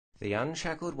The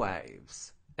Unshackled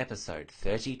Waves, Episode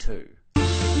 32.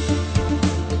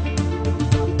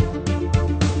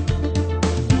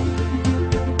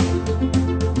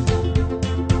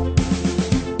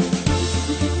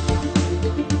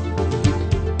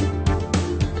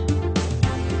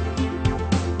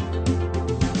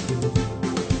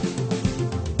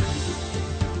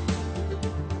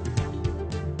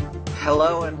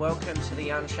 Hello and welcome to the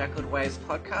Unshackled Waves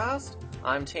podcast.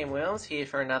 I'm Tim Wills, here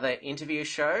for another interview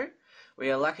show.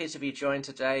 We are lucky to be joined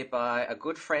today by a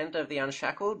good friend of the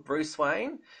Unshackled, Bruce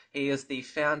Wayne. He is the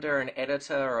founder and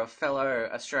editor of fellow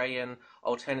Australian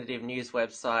alternative news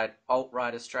website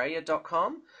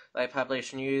altrightaustralia.com. They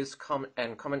publish news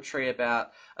and commentary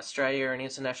about Australia and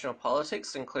international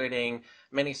politics, including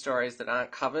many stories that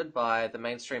aren't covered by the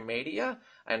mainstream media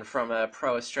and from a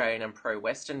pro-Australian and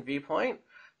pro-Western viewpoint.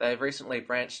 They've recently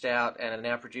branched out and are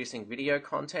now producing video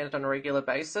content on a regular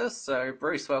basis. So,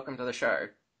 Bruce, welcome to the show.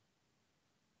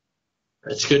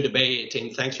 It's good to be here,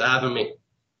 Tim. Thanks for having me.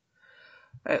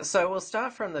 So we'll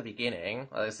start from the beginning.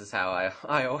 Well, this is how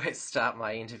I always start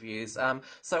my interviews.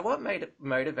 So what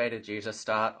motivated you to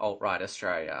start Alt-Right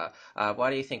Australia? Why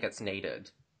do you think it's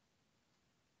needed?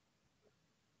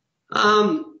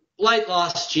 Late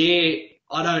last year,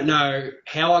 I don't know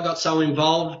how I got so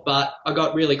involved, but I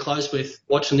got really close with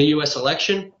watching the US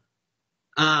election,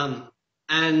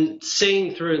 and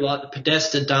seeing through like the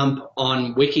Podesta dump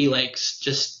on WikiLeaks,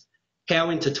 just how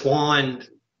intertwined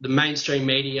the mainstream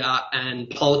media and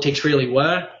politics really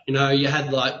were. You know, you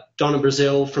had like Donna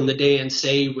Brazil from the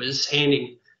DNC was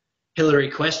handing Hillary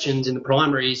questions in the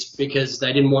primaries because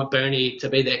they didn't want Bernie to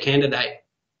be their candidate.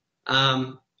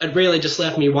 It really just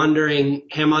left me wondering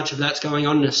how much of that's going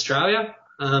on in Australia.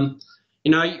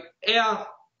 You know, our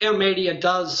media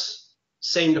does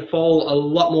seem to fall a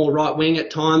lot more right wing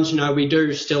at times. You know, we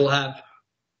do still have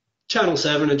Channel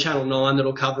 7 and Channel 9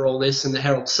 that'll cover all this and the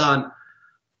Herald Sun.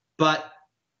 But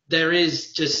there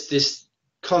is just this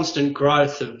constant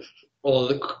growth or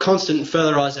the constant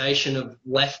furtherization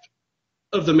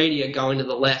of the media going to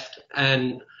the left.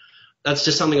 And that's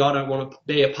just something I don't want to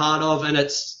be a part of. And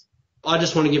I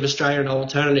just want to give Australia an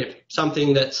alternative,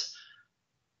 something that's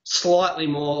slightly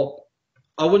more,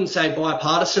 I wouldn't say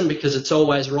bipartisan because it's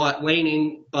always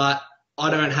right-leaning, but I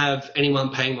don't have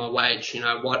anyone paying my wage. You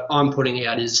know, what I'm putting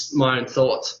out is my own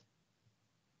thoughts.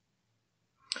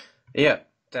 Yeah,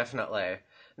 definitely.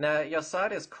 Now, your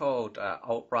site is called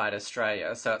Alt-Right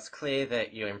Australia, so it's clear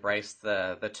that you embrace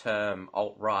the term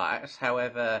alt-right.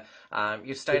 However,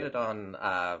 you stated on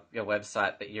your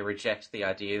website that you reject the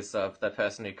ideas of the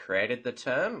person who created the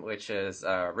term, which is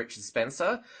Richard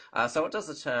Spencer. So what does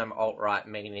the term alt-right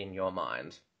mean in your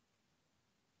mind?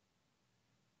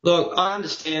 Look, I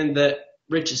understand that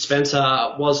Richard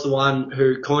Spencer was the one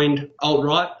who coined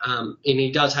alt-right, and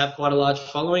he does have quite a large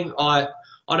following.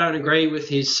 I don't agree with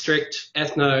his strict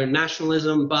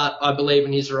ethno-nationalism, but I believe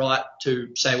in his right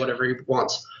to say whatever he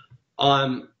wants.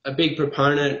 I'm a big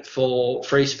proponent for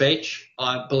free speech.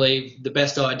 I believe the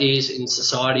best ideas in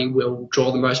society will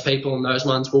draw the most people and those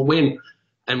ones will win.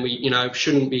 And we,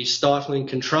 shouldn't be stifling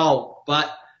control. But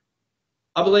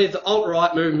I believe the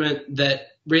alt-right movement that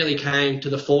really came to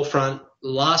the forefront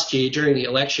last year during the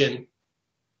election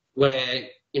where,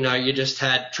 you just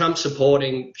had Trump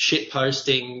supporting, shit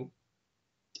posting,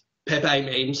 Pepe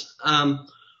memes. I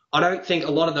don't think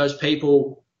a lot of those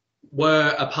people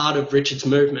were a part of Richard's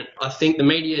movement. I think the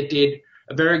media did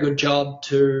a very good job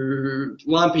to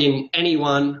lump in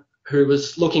anyone who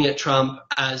was looking at Trump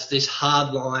as this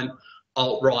hardline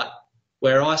alt-right,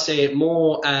 where I see it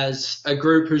more as a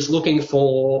group who's looking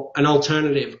for an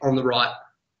alternative on the right,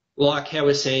 like how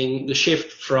we're seeing the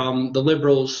shift from the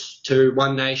Liberals to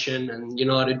One Nation and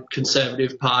United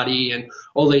Conservative Party and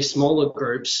all these smaller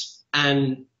groups.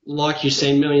 And like you've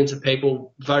seen millions of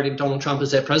people voting Donald Trump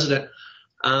as their president.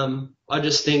 I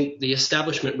just think the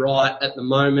establishment right at the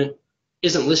moment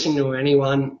isn't listening to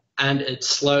anyone and it's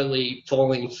slowly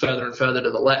falling further and further to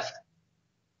the left.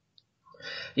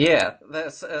 Yeah,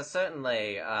 there's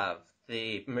certainly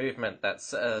the movement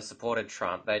that's supported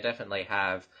Trump. They definitely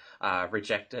have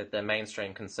rejected the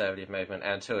mainstream conservative movement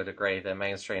and to a degree the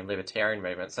mainstream libertarian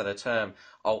movement. So the term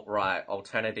alt-right,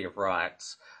 alternative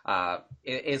rights,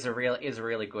 is a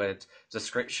really good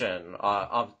description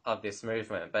of this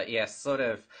movement. But yes, sort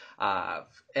of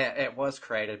it was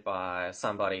created by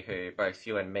somebody who both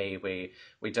you and me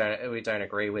we don't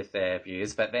agree with their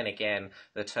views. But then again,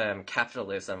 the term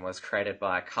capitalism was created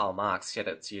by Karl Marx, yet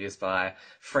it's used by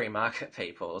free market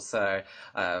people. So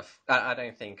I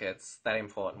don't think it's that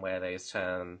important where these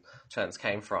terms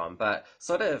came from. But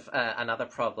sort of another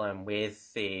problem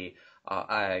with the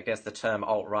I guess the term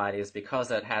alt-right is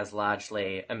because it has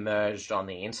largely emerged on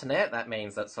the internet. That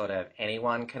means that sort of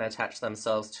anyone can attach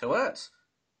themselves to it.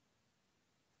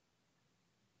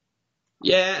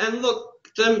 Yeah, and look,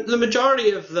 the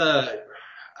majority of the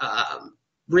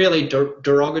really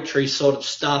derogatory sort of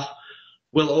stuff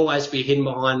will always be hidden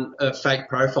behind a fake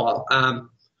profile.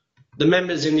 The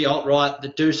members in the alt-right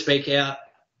that do speak out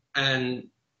and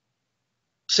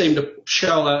seem to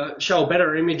show a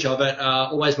better image of it are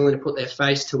always willing to put their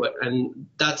face to it, and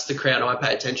that's the crowd I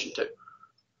pay attention to.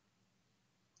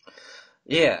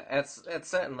 Yeah, it's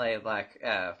certainly like,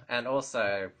 and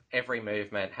also every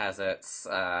movement has its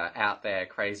out there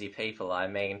crazy people. I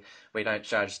mean, we don't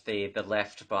judge the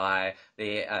left by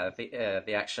the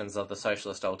actions of the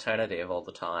socialist alternative all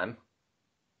the time.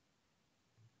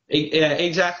 Yeah,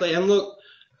 exactly. And look,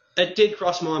 it did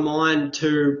cross my mind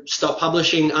to stop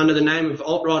publishing under the name of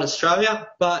Alt-Right Australia,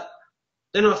 but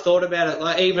then I thought about it.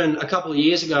 Like even a couple of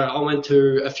years ago, I went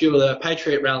to a few of the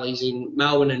Patriot rallies in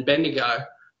Melbourne and Bendigo,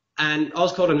 and I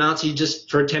was called a Nazi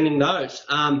just for attending those.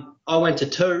 I went to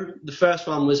two. The first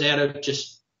one was out of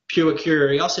just pure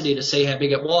curiosity to see how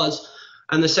big it was,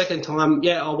 and the second time,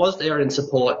 yeah, I was there in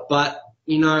support. But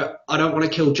you know, I don't want to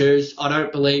kill Jews. I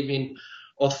don't believe in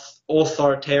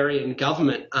authoritarian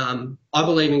government. I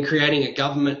believe in creating a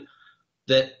government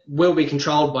that will be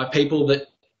controlled by people that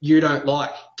you don't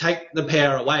like. Take the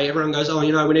power away. Everyone goes, oh,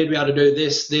 you know, we need to be able to do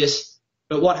this.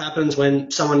 But what happens when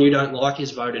someone you don't like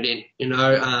is voted in? You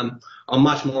know, I'm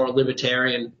much more a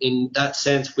libertarian in that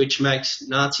sense, which makes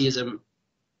Nazism,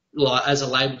 like, as a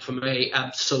label for me,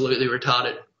 absolutely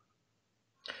retarded.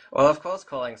 Well, of course,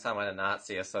 calling someone a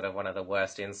Nazi is sort of one of the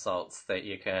worst insults that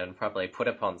you can probably put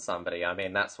upon somebody. I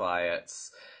mean, that's why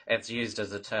it's used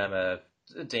as a term of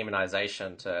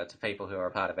demonization to people who are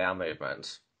a part of our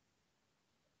movement.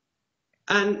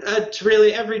 And it's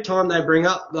really every time they bring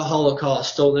up the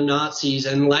Holocaust or the Nazis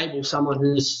and label someone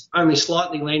who's only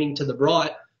slightly leaning to the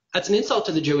right, it's an insult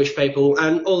to the Jewish people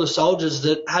and all the soldiers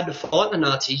that had to fight the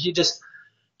Nazis.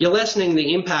 You're lessening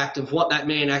the impact of what that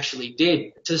man actually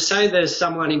did. To say there's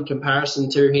someone in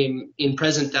comparison to him in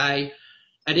present day,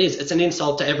 it's an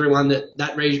insult to everyone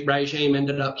that regime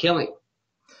ended up killing.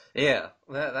 Yeah,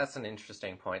 that's an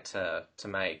interesting point to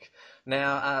make.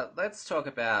 Now, let's talk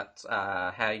about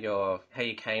how you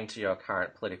came to your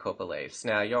current political beliefs.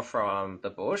 Now, you're from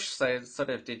the bush, so sort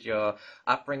of did your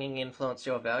upbringing influence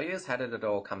your values? How did it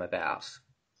all come about?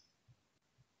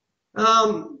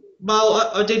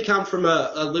 Well, I did come from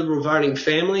a Liberal voting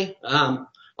family.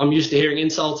 I'm used to hearing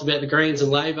insults about the Greens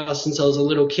and Labor since I was a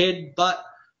little kid, but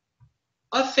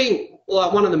I think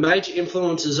like one of the major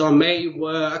influences on me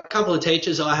were a couple of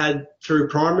teachers I had through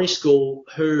primary school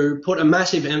who put a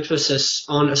massive emphasis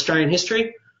on Australian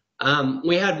history.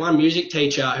 We had one music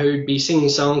teacher who'd be singing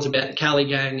songs about the Cali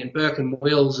Gang and Burke and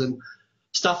Wills and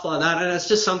stuff like that, and it's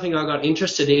just something I got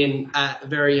interested in at a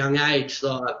very young age.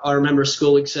 Like, I remember a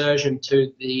school excursion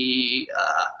to the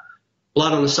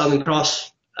Blood on the Southern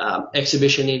Cross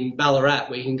exhibition in Ballarat,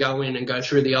 where you can go in and go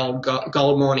through the old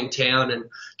gold mining town and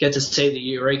get to see the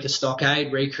Eureka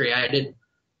Stockade recreated.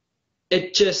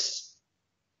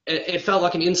 It felt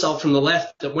like an insult from the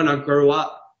left that when I grew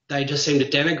up, they just seemed to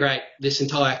denigrate this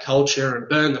entire culture and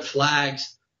burn the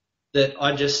flags, that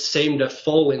I just seemed to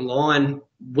fall in line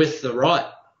with the right.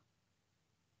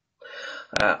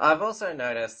 I've also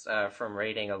noticed from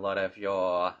reading a lot of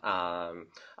your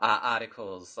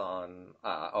articles on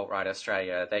Alt-Right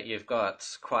Australia that you've got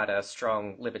quite a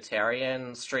strong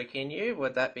libertarian streak in you.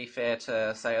 Would that be fair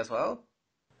to say as well?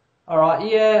 All right,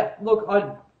 yeah. Look,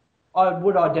 I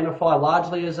would identify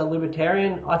largely as a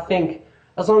libertarian. I think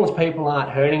as long as people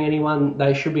aren't hurting anyone,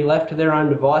 they should be left to their own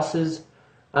devices.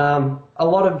 I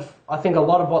think a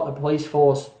lot of what the police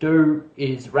force do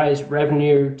is raise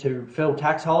revenue to fill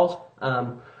tax holes.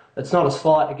 It's not a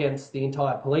slight against the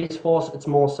entire police force. It's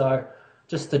more so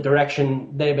just the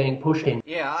direction they're being pushed in.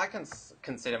 Yeah, I can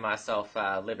consider myself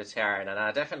libertarian, and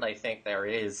I definitely think there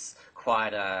is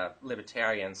quite a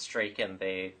libertarian streak in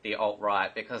the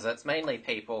alt-right, because it's mainly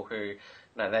people who,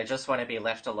 they just want to be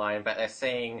left alone, but they're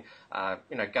seeing,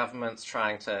 governments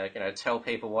trying to, tell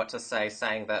people what to say,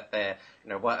 saying that they're,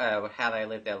 how they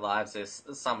live their lives is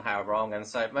somehow wrong. And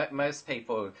so most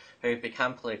people who've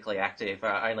become politically active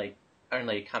are only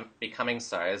becoming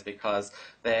so is because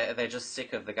they're just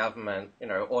sick of the government,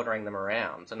 ordering them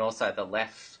around, and also the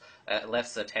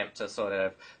left's attempt to sort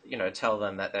of, tell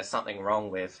them that there's something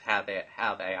wrong with how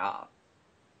they are.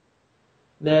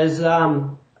 There's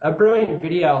a brilliant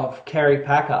video of Kerry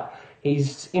Packer.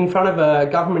 He's in front of a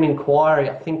government inquiry.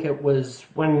 I think it was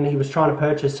when he was trying to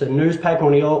purchase a newspaper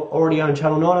when he already owned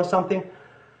Channel 9 or something.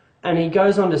 And he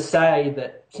goes on to say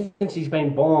that since he's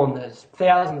been born, there's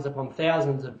thousands upon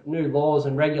thousands of new laws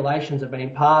and regulations have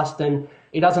been passed, and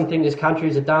he doesn't think this country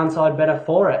is a darn sight better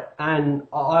for it. And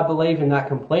I believe in that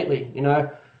completely. You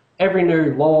know, every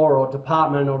new law or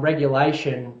department or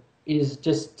regulation is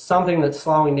just something that's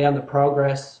slowing down the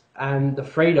progress and the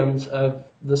freedoms of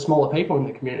the smaller people in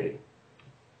the community.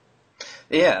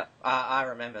 Yeah, I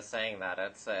remember seeing that.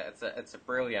 It's a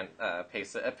brilliant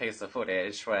piece of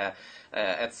footage where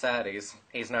it's sad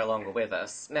he's no longer with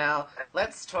us. Now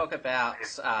let's talk about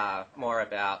more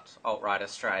about Alt-Right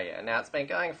Australia. Now it's been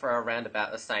going for around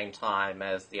about the same time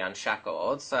as the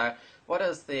Unshackled. So what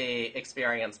has the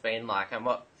experience been like, and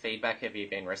what feedback have you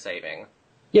been receiving?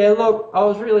 Yeah, look, I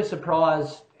was really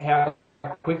surprised how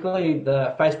quickly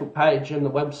the Facebook page and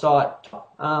the website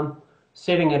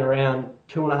sitting at around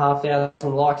 2,500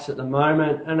 likes at the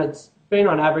moment, and it's been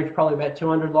on average probably about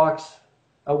 200 likes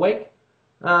a week.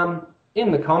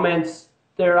 In the comments,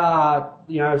 there are,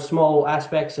 you know, small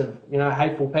aspects of, you know,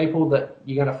 hateful people that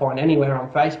you're going to find anywhere on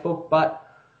Facebook, but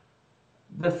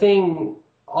the thing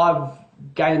I've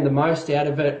gained the most out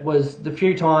of it was the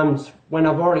few times when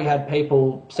I've already had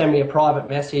people send me a private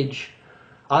message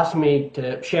ask me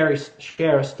to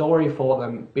share a story for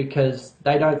them because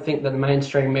they don't think that the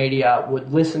mainstream media would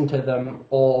listen to them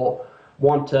or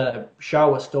want to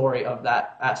show a story of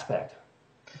that aspect.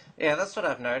 Yeah, that's what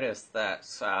I've noticed, that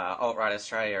Alt-Right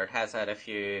Australia has had a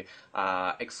few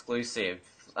exclusive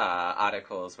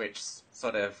articles which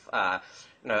sort of are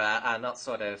not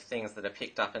sort of things that are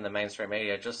picked up in the mainstream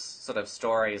media, just sort of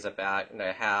stories about, you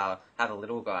know, how the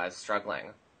little guy's struggling.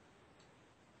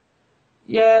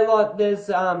 Yeah, like there's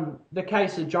the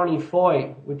case of Johnny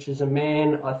Foy, which is a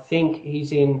man, I think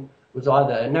was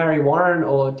either Narre Warren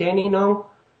or Dandenong,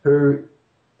 who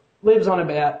lives on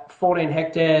about 14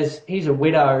 hectares. He's a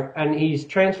widow, and he's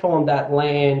transformed that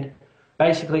land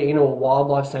basically into a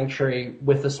wildlife sanctuary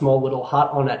with a small little hut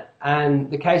on it. And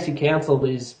the Casey Council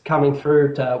is coming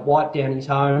through to wipe down his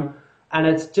home, and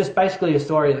it's just basically a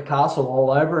story of the castle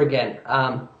all over again.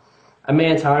 A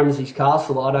man's home is his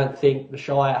castle. I don't think the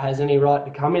Shire has any right to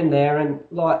come in there. And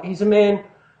like, he's a man,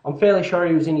 I'm fairly sure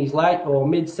he was in his late or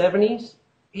mid 70s.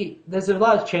 There's a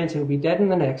large chance he'll be dead in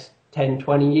the next 10,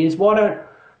 20 years. Why don't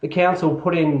the council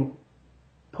put in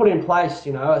place,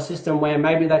 you know, a system where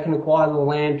maybe they can acquire the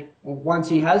land once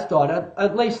he has died?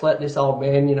 At least let this old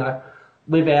man, you know,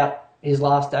 live out his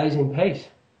last days in peace.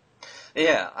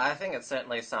 Yeah, I think it's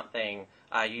certainly something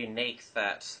unique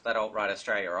that Alt-Right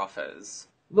Australia offers.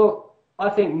 Look, I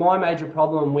think my major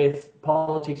problem with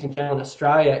politics in general in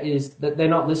Australia is that they're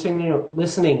not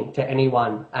listening to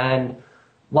anyone, and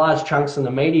large chunks of the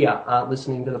media aren't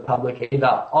listening to the public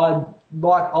either. I'd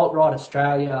like Alt-Right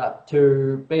Australia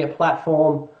to be a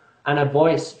platform and a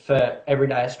voice for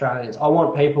everyday Australians. I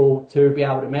want people to be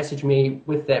able to message me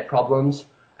with their problems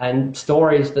and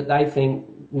stories that they think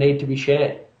need to be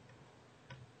shared.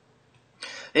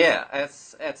 Yeah,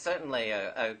 it's certainly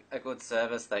a good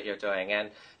service that you're doing,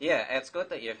 and yeah, it's good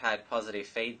that you've had positive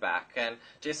feedback. And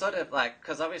do you sort of like,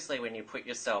 because obviously when you put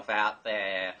yourself out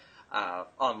there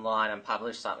online and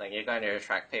publish something, you're going to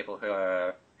attract people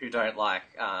who don't like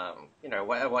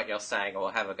what you're saying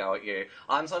or have a go at you.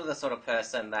 I'm sort of the sort of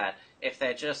person that if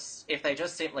they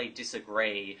just simply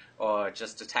disagree or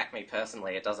just attack me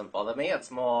personally, it doesn't bother me.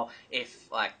 It's more if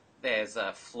like there's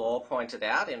a flaw pointed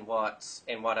out in what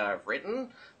I've written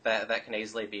that can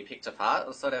easily be picked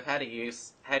apart. Sort of how do you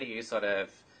sort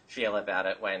of feel about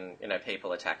it when, you know,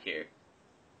 people attack you?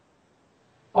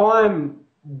 I'm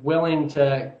willing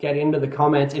to get into the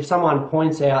comments if someone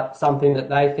points out something that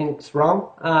they think's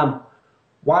wrong.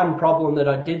 One problem that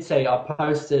I did see, I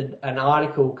posted an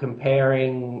article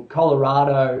comparing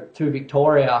Colorado to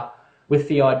Victoria with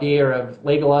the idea of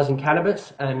legalising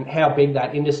cannabis and how big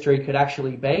that industry could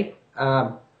actually be.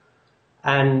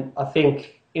 And I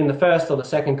think in the first or the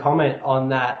second comment on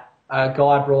that, a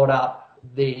guy brought up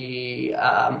the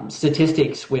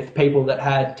statistics with people that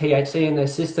had THC in their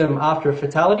system after a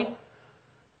fatality.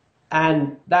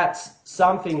 And that's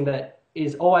something that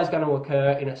is always going to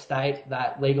occur in a state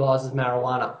that legalises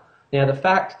marijuana. Now, the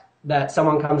fact that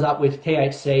someone comes up with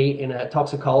THC in a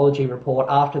toxicology report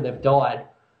after they've died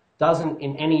doesn't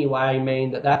in any way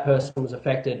mean that that person was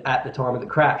affected at the time of the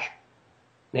crash.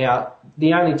 Now,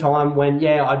 the only time when,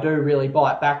 yeah, I do really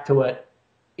bite back to it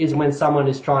is when someone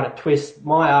is trying to twist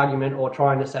my argument or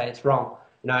trying to say it's wrong.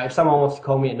 You know, if someone wants to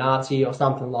call me a Nazi or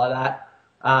something like that,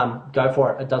 go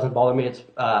for it. It doesn't bother me. It's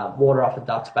water off a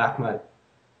duck's back, mate.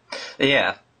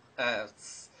 Yeah,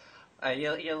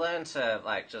 you learn to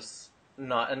like just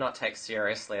not take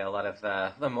seriously a lot of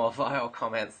the more vile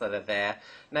comments that are there.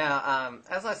 Now,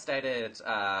 as I stated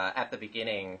at the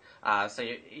beginning, so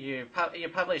you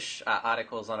publish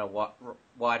articles on a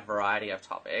wide variety of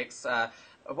topics.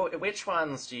 Which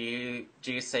ones do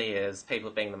you see as people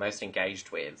being the most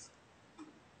engaged with?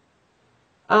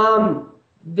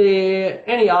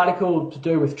 Any article to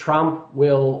do with Trump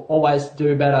will always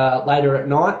do better later at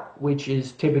night, which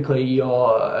is typically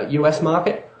your US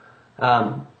market.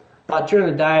 But during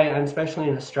the day, and especially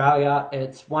in Australia,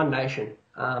 it's one nation.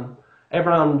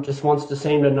 Everyone just wants to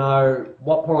seem to know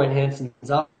what Pauline Hanson's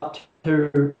up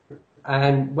to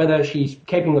and whether she's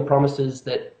keeping the promises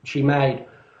that she made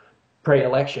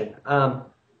pre-election,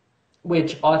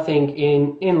 which I think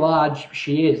in large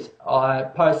she is. I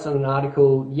posted an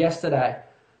article yesterday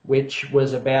which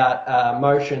was about a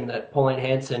motion that Pauline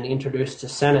Hanson introduced to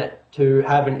Senate to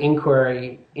have an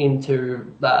inquiry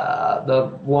into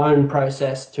the loan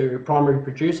process to primary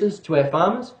producers, to our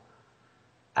farmers.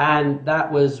 And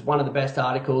that was one of the best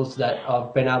articles that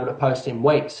I've been able to post in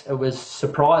weeks. It was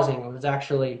surprising. It was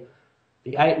actually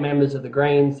the 8 members of the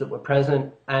Greens that were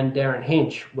present and Darren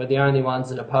Hinch were the only ones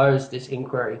that opposed this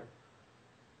inquiry.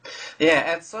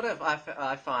 Yeah, it's sort of,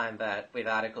 I find that with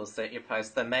articles that you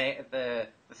post, the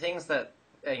things that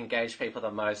engage people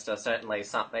the most are certainly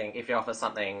something, if you offer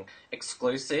something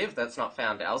exclusive that's not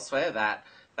found elsewhere, that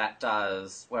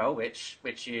does well, which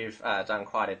you've done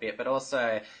quite a bit, but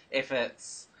also if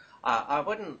it's,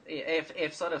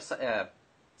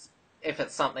 if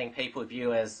it's something people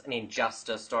view as an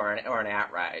injustice or an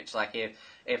outrage, like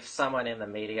if someone in the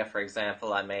media, for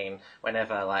example, I mean,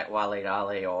 whenever like Waleed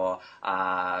Ali or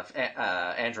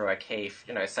Andrew O'Keefe,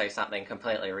 say something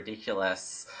completely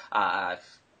ridiculous,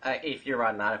 if you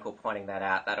write an article pointing that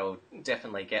out, that'll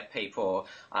definitely get people,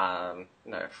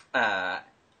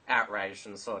 outraged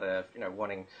and sort of,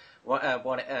 wanting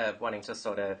to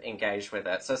sort of engage with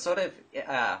it. So sort of,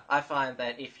 I find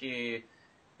that if you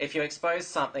expose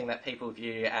something that people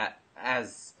view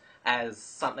as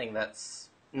something that's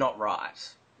not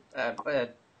right,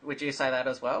 would you say that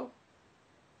as well?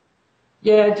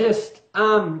 Yeah,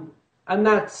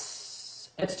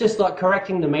 it's just like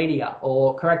correcting the media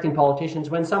or correcting politicians.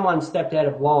 When someone stepped out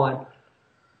of line,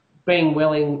 being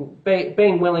willing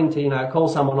to call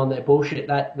someone on their bullshit,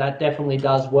 that definitely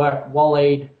does work.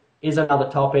 Waleed is another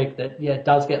topic that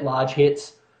does get large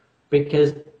hits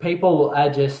because people are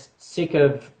just sick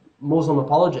of Muslim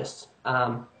apologists.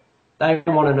 They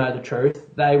want to know the truth.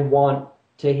 They want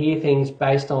to hear things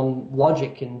based on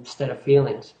logic instead of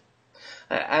feelings.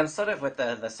 And sort of with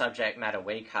the subject matter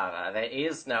we cover, there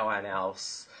is no one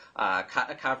else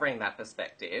covering that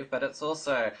perspective, but it's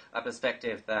also a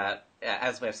perspective that,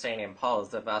 as we've seen in polls,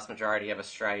 the vast majority of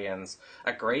Australians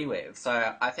agree with.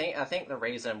 So I think the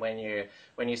reason when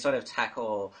you sort of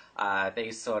tackle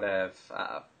these sort of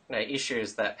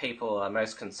issues that people are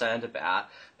most concerned about,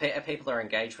 people are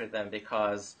engaged with them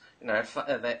because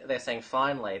they're saying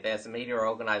finally there's a media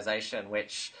organisation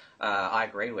which I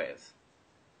agree with.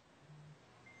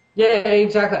 Yeah,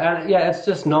 exactly. And yeah, it's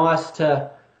just nice to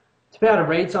be able to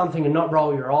read something and not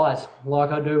roll your eyes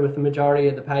like I do with the majority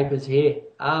of the papers here.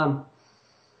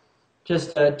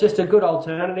 Just a good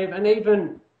alternative, and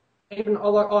even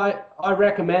I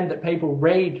recommend that people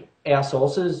read our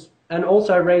sources and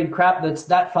also read crap that's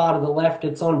that far to the left.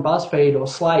 It's on BuzzFeed or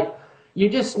Slate. You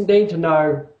just need to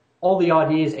know all the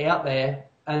ideas out there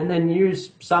and then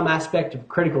use some aspect of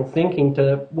critical thinking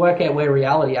to work out where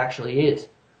reality actually is.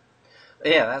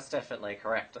 Yeah, that's definitely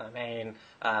correct. I mean,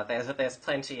 there's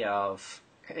plenty of,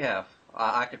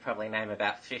 I could probably name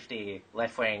about 50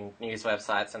 left-wing news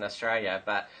websites in Australia,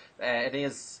 but it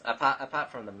is,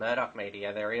 apart from the Murdoch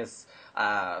media, there is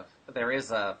a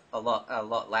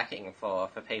lot lacking for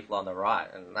people on the right,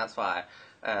 and that's why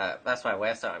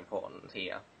we're so important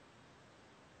here.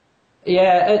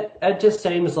 Yeah, it just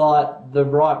seems like the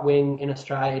right wing in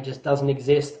Australia just doesn't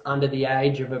exist under the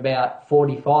age of about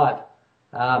 45.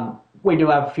 We do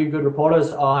have a few good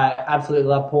reporters. I absolutely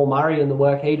love Paul Murray and the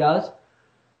work he does.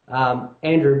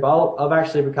 Andrew Bolt. I've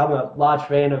actually become a large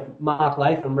fan of Mark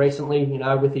Latham recently,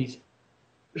 with his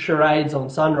charades on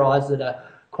Sunrise that are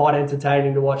quite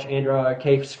entertaining to watch Andrew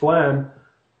O'Keefe squirm.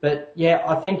 But yeah,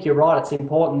 I think you're right. It's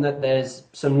important that there's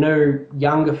some new,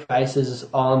 younger faces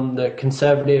on the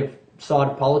conservative side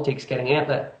of politics getting out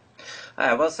there.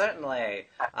 Well, certainly,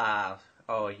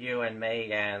 you and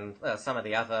me and some of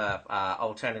the other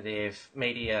alternative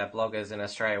media bloggers in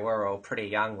Australia, we're all pretty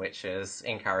young, which is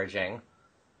encouraging.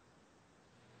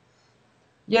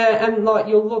 Yeah, and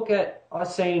you'll look at, I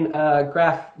seen a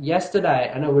graph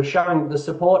yesterday, and it was showing the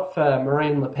support for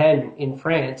Marine Le Pen in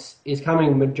France is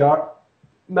coming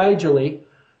majorly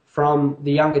from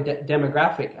the younger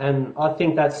demographic. And I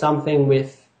think that's something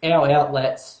with our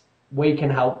outlets we can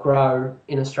help grow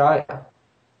in Australia.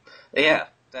 Yeah,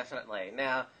 definitely.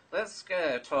 Now, let's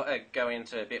go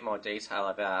into a bit more detail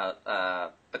about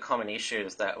the common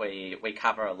issues that we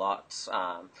cover a lot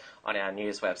on our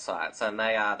news websites, and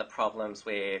they are the problems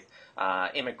with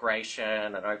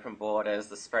immigration and open borders,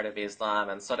 the spread of Islam,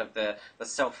 and sort of the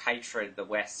self-hatred the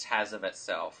West has of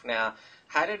itself. Now,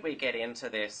 how did we get into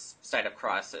this state of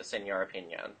crisis, in your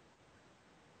opinion?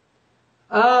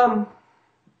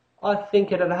 I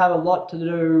think it'd have a lot to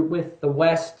do with the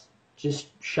West just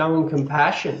showing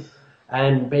compassion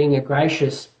and being a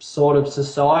gracious sort of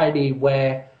society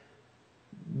where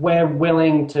we're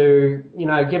willing to,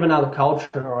 give another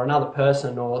culture or another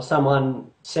person or someone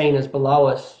seen as below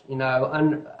us,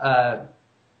 an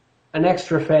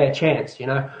extra fair chance.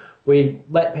 We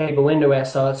let people into our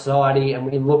society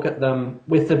and we look at them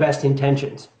with the best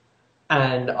intentions.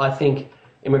 And I think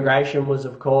immigration was,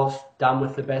 of course, done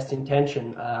with the best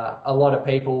intention. A lot of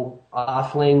people are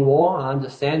fleeing war. I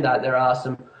understand that there are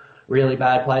some really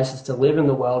bad places to live in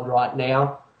the world right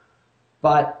now,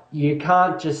 but you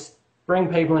can't just bring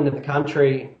people into the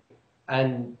country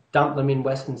and dump them in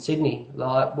Western Sydney.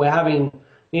 Like, we're having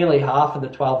nearly half of the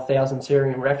 12,000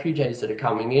 Syrian refugees that are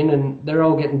coming in, and they're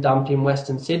all getting dumped in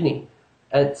Western Sydney.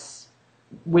 It's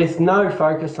with no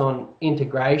focus on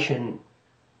integration.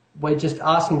 We're just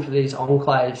asking for these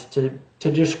enclaves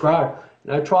to just grow.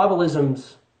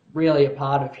 Tribalism's really a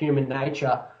part of human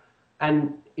nature,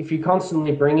 and if you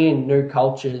constantly bring in new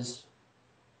cultures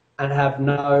and have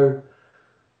no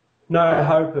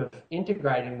hope of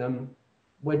integrating them,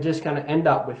 we're just going to end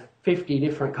up with 50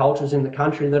 different cultures in the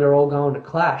country that are all going to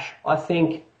clash. I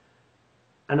think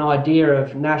an idea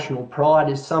of national pride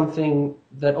is something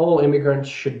that all immigrants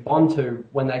should bond to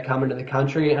when they come into the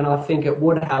country, and I think it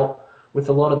would help with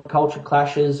a lot of the culture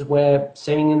clashes we're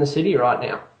seeing in the city right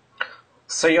now.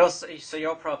 So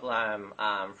your problem,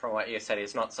 from what you said,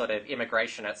 is not sort of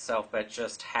immigration itself, but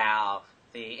just how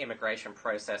the immigration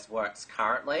process works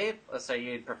currently. So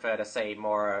you'd prefer to see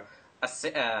more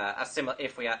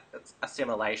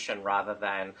assimilation rather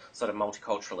than sort of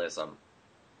multiculturalism.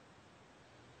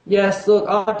 Yes, look,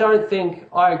 I don't think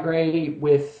I agree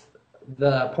with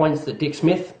the points that Dick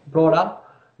Smith brought up,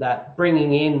 that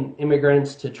bringing in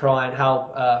immigrants to try and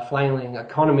help a flailing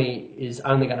economy is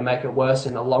only going to make it worse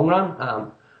in the long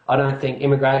run. I don't think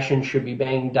immigration should be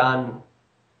being done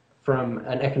from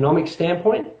an economic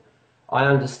standpoint. I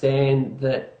understand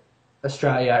that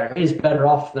Australia is better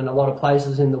off than a lot of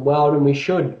places in the world, and we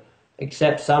should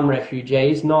accept some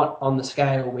refugees, not on the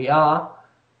scale we are,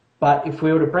 but if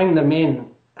we were to bring them in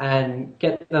and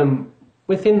get them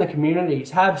within the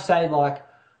communities, have, say, like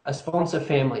a sponsor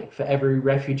family for every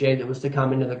refugee that was to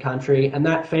come into the country, and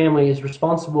that family is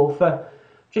responsible for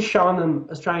just showing them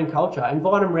Australian culture.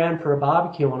 Invite them round for a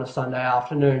barbecue on a Sunday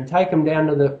afternoon, take them down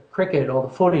to the cricket or the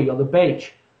footy or the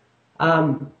beach.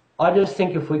 I just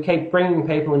think if we keep bringing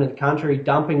people into the country,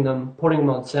 dumping them, putting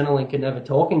them on Centrelink and never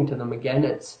talking to them again,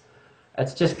 it's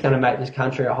just going to make this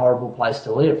country a horrible place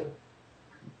to live.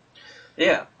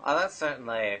 Yeah, that's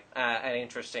certainly an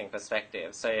interesting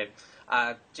perspective. So,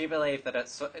 do you believe that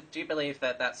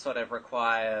that sort of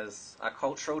requires a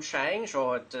cultural change,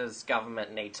 or does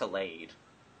government need to lead?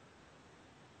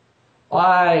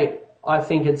 I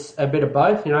think it's a bit of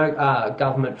both.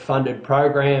 Government-funded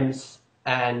programs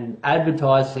and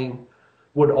advertising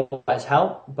would always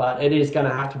help, but it is going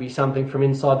to have to be something from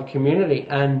inside the community.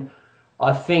 And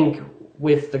I think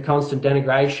with the constant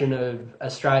denigration of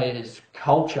Australia's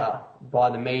culture by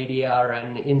the media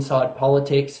and inside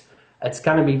politics, it's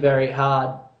going to be very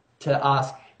hard to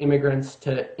ask immigrants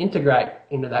to integrate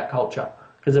into that culture.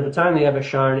 Because if it's only ever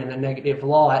shown in a negative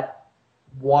light,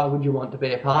 why would you want to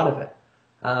be a part of it?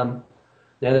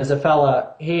 Now, there's a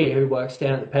fella here who works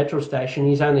down at the petrol station.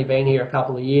 He's only been here a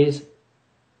couple of years.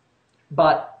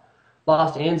 But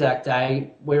last Anzac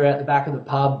Day, we were at the back of the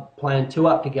pub playing two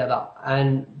up together.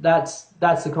 And that's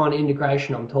the kind of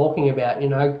integration I'm talking about,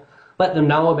 Let them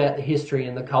know about the history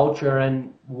and the culture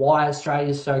and why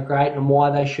Australia's so great and why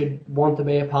they should want to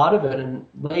be a part of it, and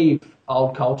leave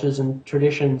old cultures and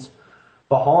traditions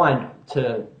behind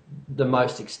to the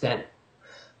most extent.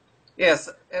 Yes,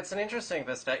 it's an interesting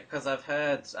perspective, because I've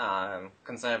heard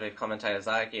conservative commentators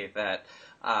argue that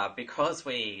because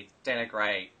we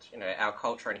denigrate, our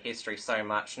culture and history so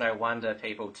much, no wonder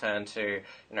people turn to,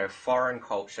 foreign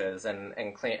cultures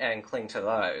and cling to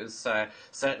those. So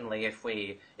certainly, if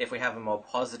we have a more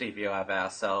positive view of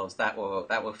ourselves, that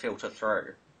will filter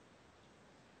through.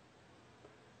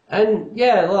 And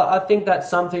yeah, look, I think that's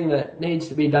something that needs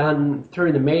to be done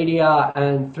through the media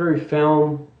and through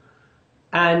film.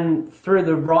 And through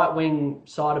the right-wing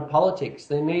side of politics,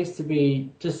 there needs to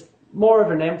be just more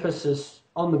of an emphasis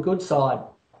on the good side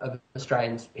of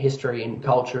Australian history and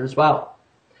culture as well.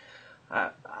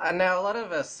 Now, a lot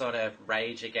of us sort of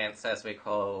rage against, as we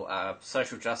call,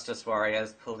 social justice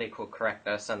warriors, political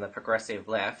correctness, and the progressive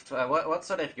left. What's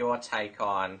sort of your take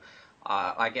on,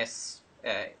 I guess,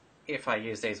 if I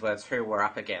use these words, who we're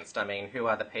up against? I mean, who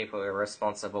are the people who are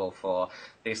responsible for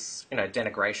this,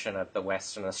 denigration of the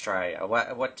Western Australia?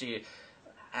 What do you,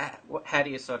 how do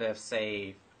you sort of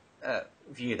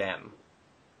view them?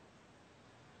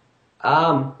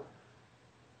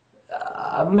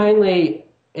 Mainly,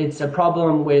 it's a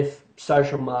problem with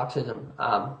social Marxism.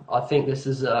 I think this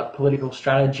is a political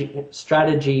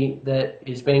strategy that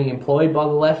is being employed by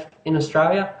the left in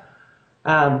Australia.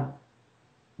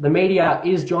 The media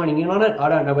is joining in on it. I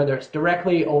don't know whether it's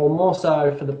directly or more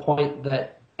so for the point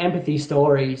that empathy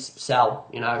stories sell.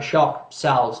 Shock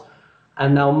sells,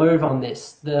 and they'll move on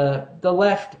this. The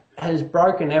left has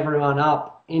broken everyone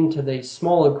up into these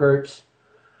smaller groups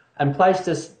and placed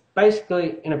us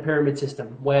basically in a pyramid system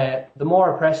where the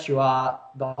more oppressed you are,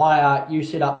 the higher you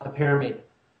sit up the pyramid.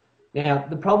 Now,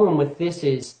 the problem with this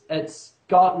is it's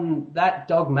gotten that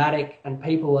dogmatic and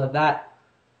people are that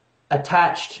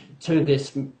attached to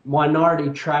this minority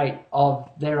trait of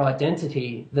their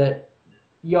identity that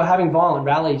you're having violent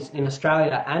rallies in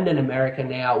Australia and in America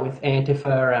now with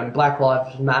Antifa and Black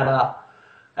Lives Matter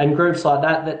and groups like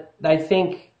that they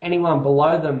think anyone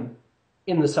below them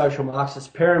in the social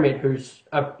Marxist pyramid who's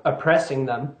oppressing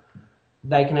them,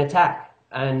 they can attack.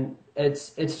 And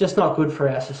it's just not good for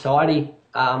our society.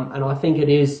 And I think it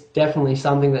is definitely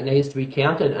something that needs to be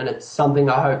countered, and it's something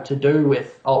I hope to do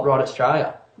with Alt-Right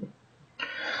Australia.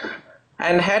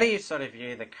 And how do you sort of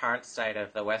view the current state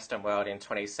of the Western world in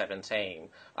 2017?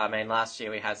 I mean, last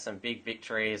year we had some big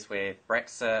victories with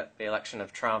Brexit, the election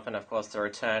of Trump, and of course the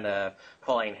return of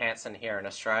Pauline Hanson here in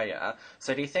Australia.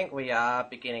 So do you think we are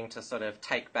beginning to sort of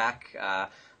take back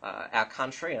our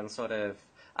country and sort of,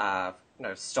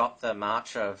 stop the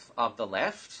march of the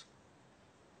left?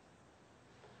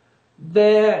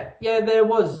 There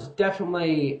was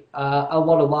definitely a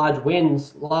lot of large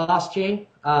wins last year.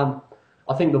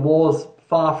 I think the war's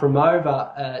far from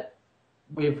over.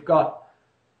 We've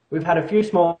had a few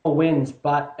small wins,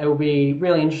 but it will be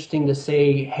really interesting to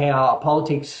see how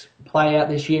politics play out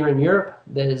this year in Europe.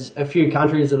 There's a few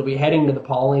countries that will be heading to the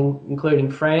polling, including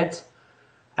France.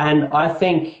 And I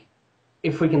think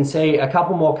if we can see a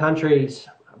couple more countries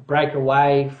break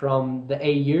away from the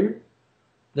EU,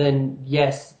 then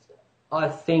yes, I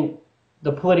think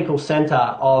the political centre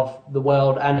of the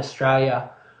world and Australia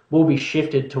will be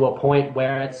shifted to a point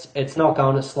where it's not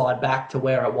going to slide back to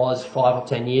where it was 5 or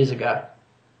 10 years ago.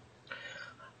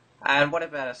 And what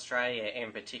about Australia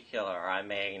in particular? I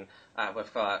mean,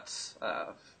 we've got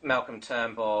Malcolm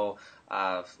Turnbull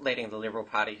leading the Liberal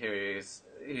Party, who's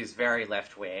very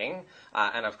left-wing,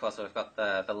 and of course we've got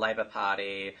the Labor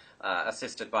Party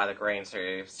assisted by the Greens,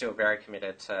 who are still very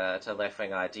committed to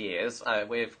left-wing ideas.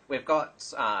 We've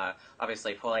got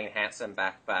obviously Pauline Hanson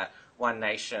back, but One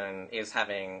Nation is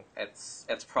having its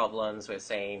problems. We've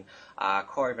seen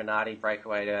Cory Bernardi break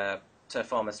away to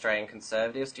form Australian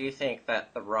Conservatives. Do you think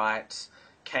that the right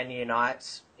can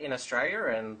unite in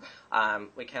Australia and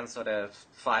we can sort of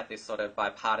fight this sort of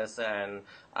bipartisan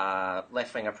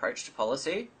left-wing approach to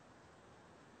policy?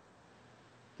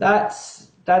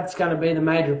 That's going to be the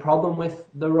major problem with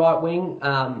the right wing.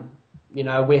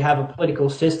 We have a political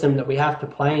system that we have to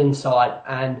play inside,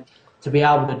 and to be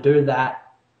able to do that,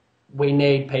 we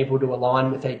need people to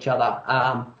align with each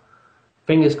other.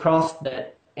 Fingers crossed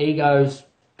that egos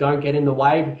don't get in the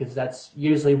way, because that's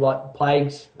usually what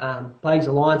plagues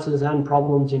alliances and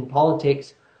problems in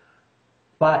politics.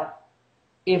 But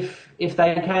if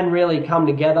they can really come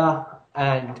together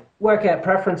and work out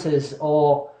preferences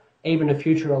or even a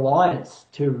future alliance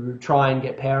to try and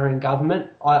get power in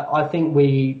government, I think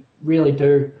we really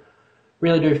do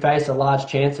face a large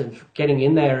chance of getting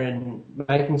in there and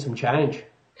making some change.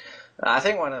 I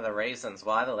think one of the reasons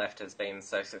why the left has been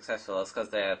so successful is because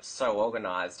they're so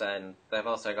organised, and they've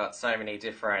also got so many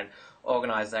different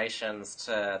organisations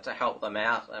to help them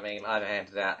out. I mean, I've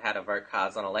handed out how to vote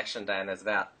cards on election day, and there's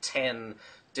about 10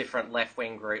 different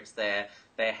left-wing groups they're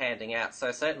handing out.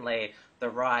 So certainly the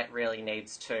right really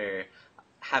needs to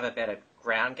have a better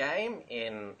ground game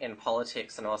in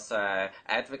politics and also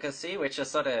advocacy, which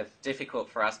is sort of difficult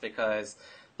for us because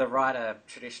the right are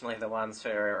traditionally the ones who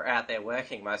are out there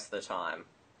working most of the time.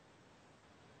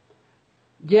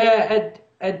 Yeah,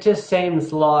 it just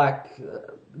seems like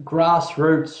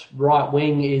grassroots right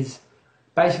wing is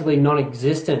basically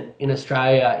non-existent in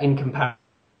Australia in comparison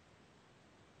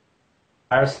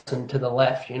comparison to the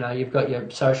left. You know, you've got your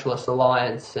Socialist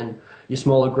Alliance and your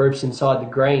smaller groups inside the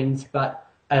Greens,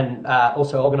 and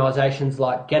also organisations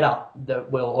like Get Up that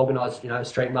will organise, you know,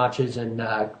 street marches and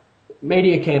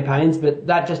media campaigns, but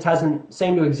that just hasn't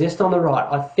seemed to exist on the right.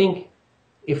 I think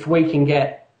if we can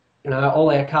get, you know,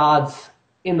 all our cards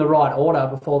in the right order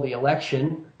before the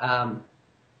election,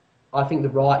 I think the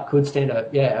right could stand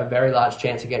a very large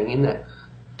chance of getting in there.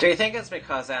 Do you think it's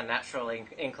because our natural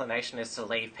inclination is to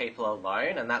leave people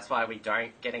alone, and that's why we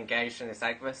don't get engaged in this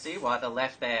advocacy? While the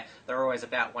left, they're always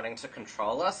about wanting to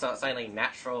control us, so it's only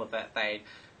natural that they,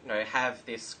 you know, have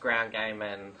this ground game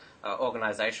and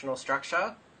organisational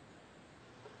structure.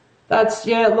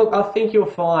 Look, I think you'll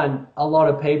find a lot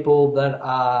of people that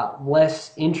are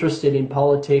less interested in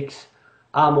politics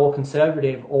are more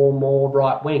conservative or more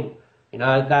right-wing. You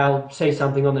know, they'll see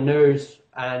something on the news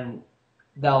and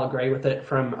they'll agree with it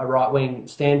from a right-wing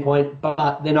standpoint,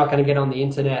 but they're not going to get on the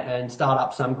internet and start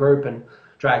up some group and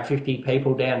drag 50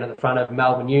 people down to the front of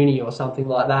Melbourne Uni or something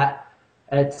like that.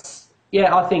 I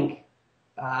think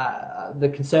the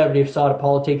conservative side of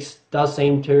politics does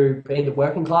seem to be the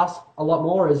working class a lot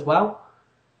more as well.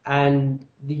 And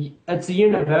it's the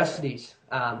universities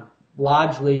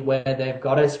largely where they've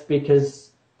got us,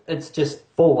 because it's just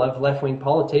full of left-wing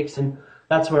politics, and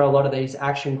that's where a lot of these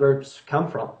action groups come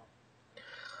from.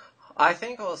 I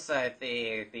think also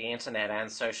the internet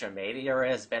and social media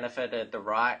has benefited the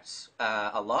right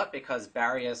a lot, because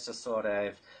barriers to sort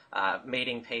of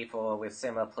meeting people with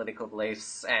similar political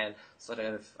beliefs and sort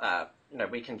of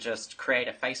we can just create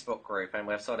a Facebook group and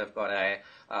we've sort of got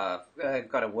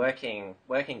a working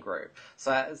group.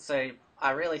 So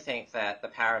I really think that the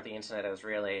power of the internet has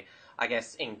really, I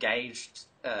guess, engaged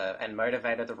and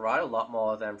motivated the right a lot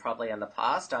more than probably in the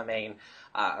past. I mean,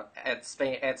 it's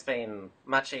been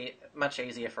much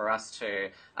easier for us to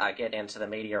get into the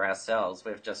media ourselves.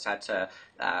 We've just had to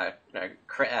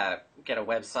get a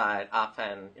website up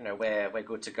and we're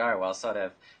good to go. While sort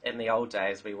of in the old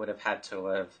days we would have had to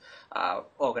have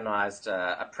organised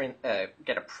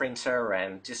get a printer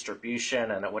and distribution,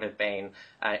 and it would have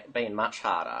been much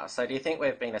harder. So do you think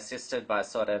we've been assisted by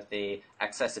sort of the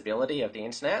accessibility of the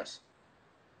internet?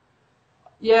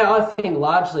 Yeah, I think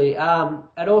largely.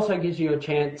 It also gives you a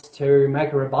chance to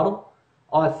make a rebuttal.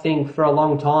 I think for a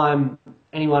long time,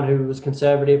 anyone who was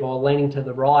conservative or leaning to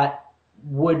the right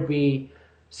would be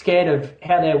scared of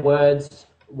how their words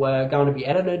were going to be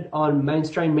edited on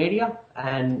mainstream media,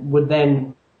 and would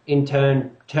then, in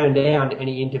turn, turn down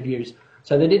any interviews.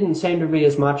 So there didn't seem to be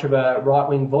as much of a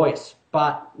right-wing voice.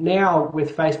 But now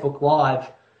with Facebook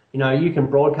Live, you can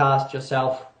broadcast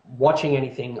yourself watching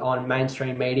anything on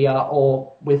mainstream media,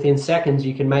 or within seconds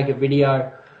you can make a video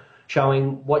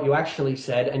showing what you actually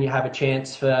said, and you have a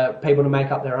chance for people to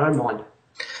make up their own mind.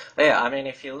 Yeah, I mean,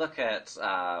 if you look at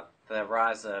the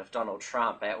rise of Donald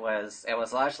Trump, it was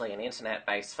largely an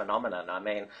internet-based phenomenon. I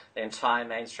mean, the entire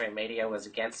mainstream media was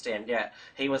against him, yet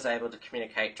he was able to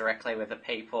communicate directly with the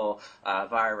people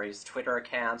via his Twitter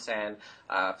account, and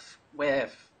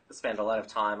we've spent a lot of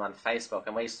time on Facebook,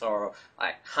 and we saw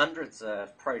like hundreds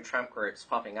of pro-Trump groups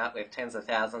popping up with tens of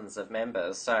thousands of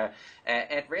members. So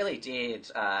it really did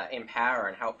empower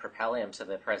and help propel him to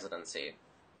the presidency.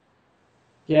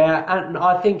 Yeah, and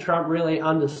I think Trump really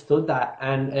understood that,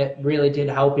 and it really did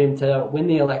help him to win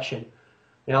the election.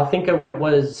 I think it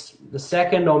was the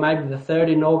second or maybe the third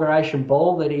inauguration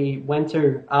ball that he went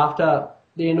to after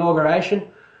the inauguration.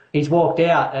 He's walked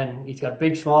out and he's got a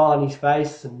big smile on his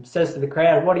face and says to the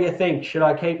crowd, "What do you think? Should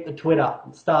I keep the Twitter?"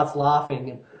 And starts laughing.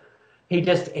 And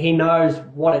he knows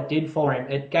what it did for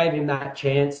him. It gave him that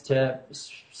chance to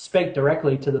speak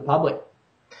directly to the public.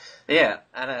 Yeah,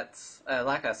 and it's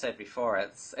like I said before,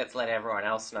 it's let everyone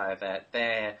else know that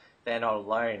they're not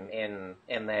alone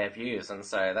in their views, and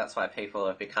so that's why people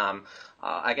have become,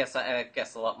 I guess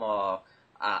a lot more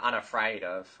unafraid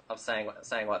of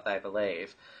saying what they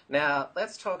believe. Now,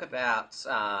 let's talk about,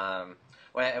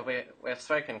 we've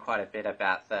spoken quite a bit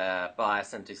about the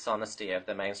bias and dishonesty of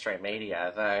the mainstream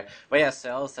media, though we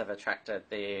ourselves have attracted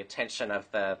the attention of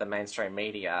the mainstream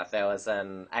media. There was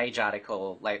an Age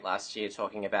article late last year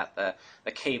talking about the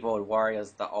keyboard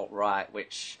warriors, the alt-right,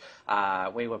 which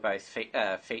we were both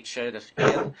featured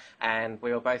in, and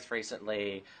we were both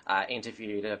recently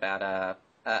interviewed about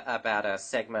a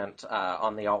segment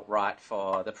on the alt-right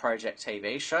for the Project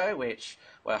TV show, which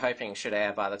we're hoping should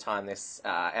air by the time this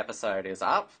episode is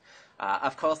up.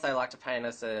 Of course, they like to paint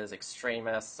us as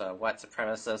extremists or white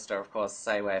supremacists, or of course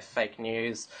say we're fake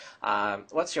news.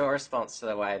 What's your response to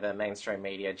the way the mainstream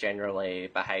media generally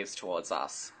behaves towards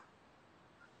us?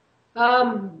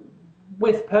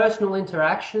 With personal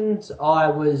interactions, I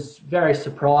was very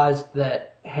surprised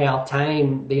that how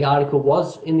tame the article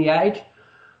was in The Age.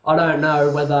 I don't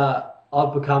know whether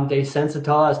I've become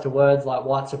desensitized to words like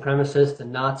white supremacist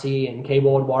and Nazi and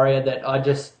keyboard warrior, that I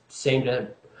just seem to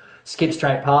skip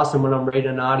straight past them when I'm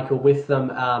reading an article with them.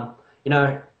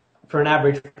 For an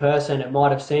average person, it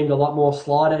might have seemed a lot more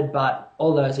slighted, but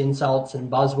all those insults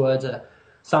and buzzwords are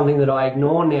something that I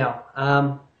ignore now.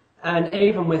 And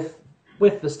even with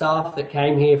the staff that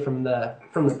came here from the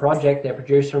project, their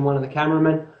producer and one of the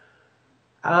cameramen,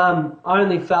 I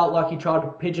only felt like he tried to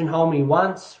pigeonhole me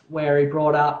once, where he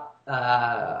brought up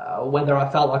whether I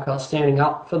felt like I was standing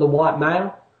up for the white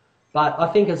male. But I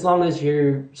think as long as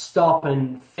you stop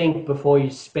and think before you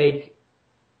speak,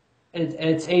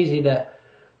 it's easy to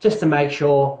make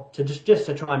sure to just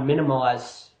to try and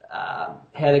minimise how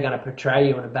they're going to portray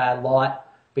you in a bad light,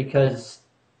 because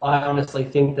I honestly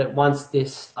think that once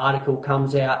this article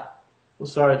comes out,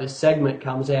 this segment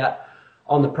comes out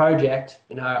on the project,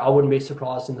 I wouldn't be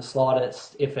surprised in the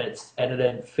slightest if it's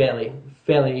edited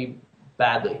fairly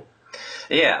badly.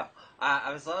 Yeah,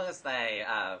 as long as they,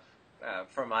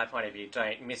 from my point of view,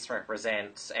 don't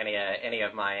misrepresent any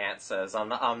of my answers, I'm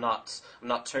not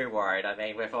too worried. I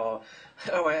mean, we've all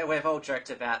joked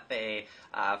about the,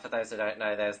 for those who don't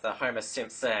know, there's the Homer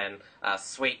Simpson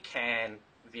sweet can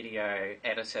video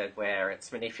edited where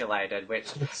it's manipulated, which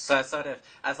so sort of,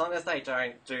 as long as they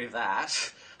don't do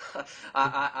that,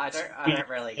 I don't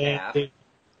really care.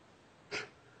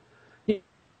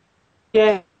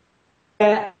 Yeah.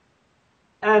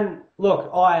 And look,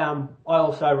 I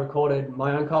also recorded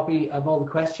my own copy of all the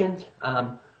questions.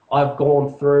 I've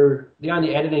gone through, the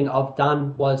only editing I've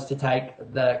done was to take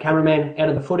the cameraman out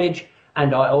of the footage,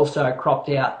 and I also cropped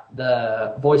out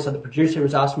the voice of the producer who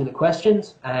was asking me the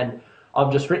questions, and I've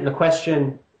just written the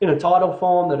question in a title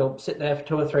form that'll sit there for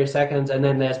 2 or 3 seconds, and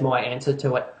then there's my answer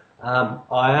to it.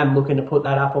 I am looking to put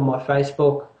that up on my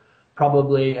Facebook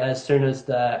probably as soon as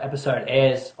the episode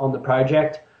airs on the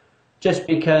project, just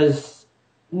because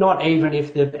not even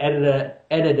if they've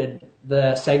edited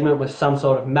the segment with some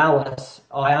sort of malice,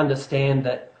 I understand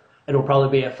that it'll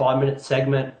probably be a 5-minute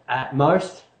segment at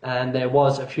most, and there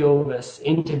was a few of us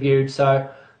interviewed, so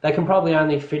they can probably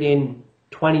only fit in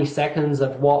 20 seconds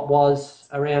of what was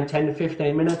around 10 to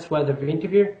 15 minutes worth of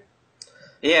interview.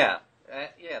 Yeah,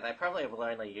 they probably will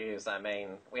only use,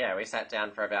 we sat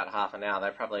down for about half an hour, they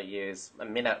probably use a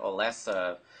minute or less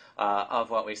of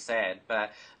what we said.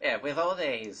 But yeah, with all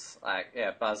these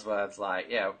buzzwords like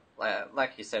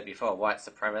you said before, white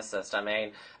supremacist,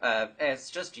 it's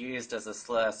just used as a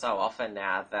slur so often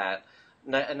now that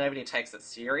nobody takes it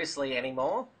seriously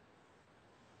anymore.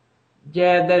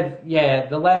 Yeah,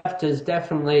 the left has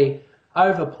definitely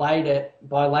overplayed it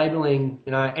by labelling,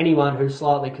 anyone who's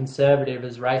slightly conservative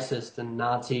as racist and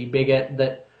Nazi bigot.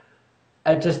 That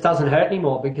it just doesn't hurt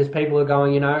anymore, because people are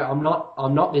going, I'm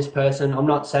not this person. I'm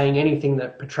not saying anything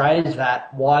that portrays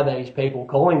that. Why are these people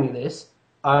calling me this?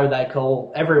 Oh, they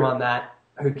call everyone that.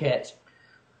 Who cares?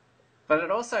 But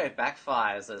it also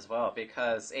backfires as well,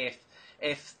 because if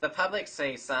the public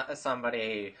sees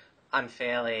somebody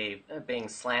unfairly being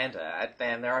slandered,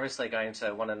 then they're obviously going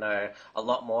to want to know a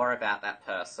lot more about that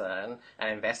person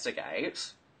and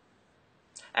investigate,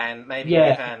 and maybe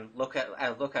even look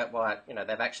at what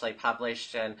they've actually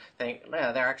published and think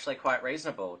they're actually quite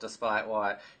reasonable, despite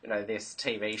what this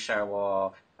TV show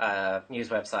or news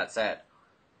website said.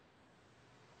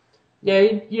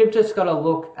 Yeah, you've just got to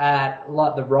look at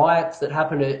like the riots that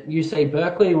happened at UC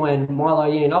Berkeley when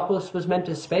Milo Yiannopoulos was meant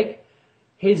to speak.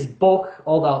 His book,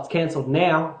 although it's cancelled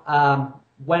now,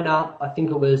 went up, I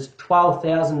think it was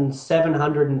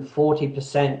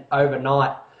 12,740%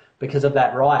 overnight because of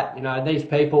that riot. These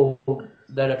people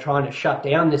that are trying to shut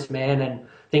down this man and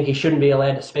think he shouldn't be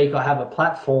allowed to speak or have a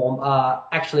platform are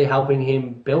actually helping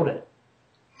him build it.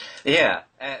 Yeah,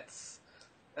 it's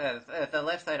the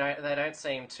left. They don't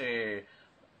seem to.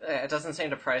 It doesn't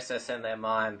seem to process in their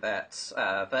mind that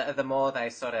the more they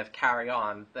sort of carry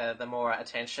on, the more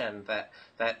attention that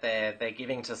they're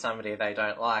giving to somebody they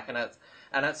don't like, and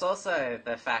it's also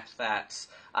the fact that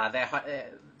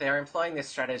they're employing this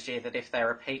strategy that if they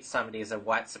repeat somebody as a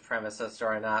white supremacist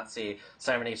or a Nazi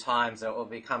so many times, it will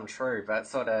become true. But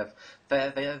sort of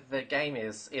the game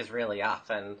is really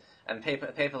up, and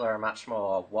people are much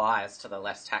more wise to the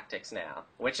left's tactics now,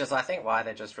 which is I think why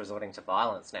they're just resorting to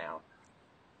violence now.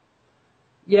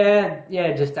 Yeah,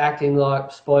 just acting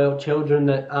like spoiled children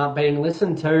that aren't being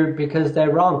listened to because they're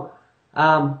wrong.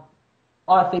 I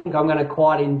think I'm going to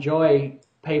quite enjoy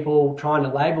people trying to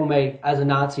label me as a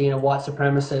Nazi and a white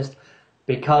supremacist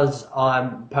because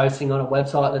I'm posting on a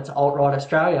website that's Alt-Right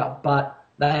Australia, but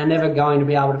they are never going to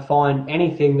be able to find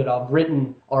anything that I've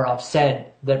written or I've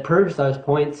said that proves those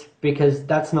points, because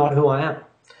that's not who I am.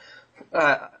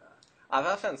 I've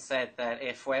often said that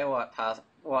if we're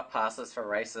what passes for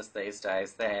racist these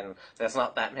days, then there's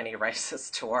not that many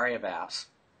racists to worry about.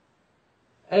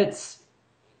 I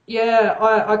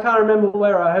can't remember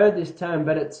where I heard this term,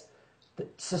 but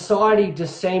society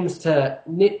just seems to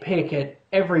nitpick at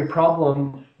every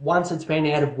problem once it's been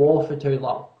out of war for too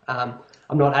long.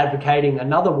 I'm not advocating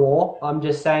another war. I'm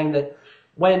just saying that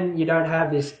when you don't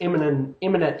have this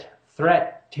imminent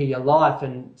threat to your life,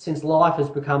 and since life has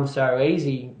become so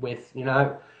easy with,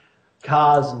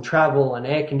 cars and travel and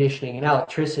air conditioning and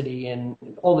electricity and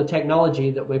all the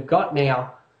technology that we've got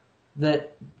now,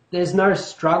 that there's no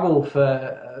struggle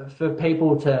for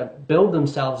people to build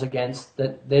themselves against,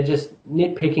 that they're just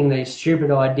nitpicking these stupid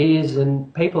ideas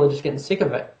and people are just getting sick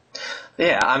of it.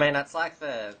 Yeah, I mean, it's like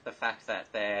the fact that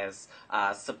there's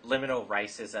subliminal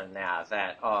racism now,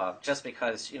 that just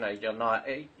because you're not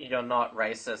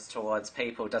racist towards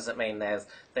people doesn't mean there's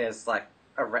like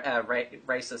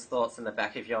racist thoughts in the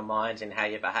back of your mind in how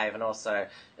you behave. And also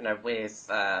with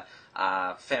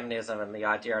feminism and the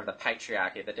idea of the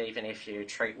patriarchy, that even if you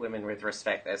treat women with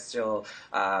respect, there's still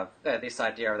this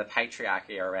idea of the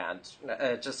patriarchy around,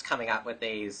 just coming up with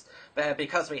these,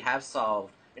 because we have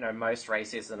solved most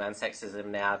racism and sexism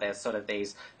now. There's sort of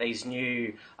these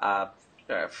new over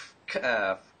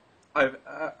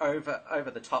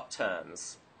the top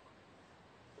terms.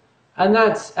 And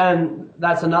that's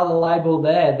another label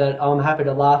there that I'm happy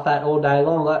to laugh at all day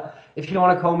long. Like, if you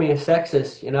want to call me a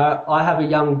sexist, I have a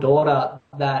young daughter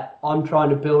that I'm trying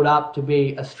to build up to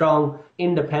be a strong,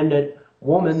 independent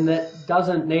woman that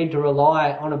doesn't need to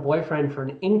rely on a boyfriend for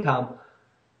an income.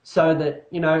 So that,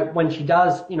 when she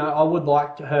does, I would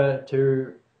like her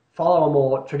to follow a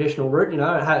more traditional route,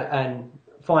 and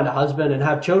find a husband and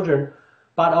have children.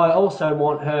 But I also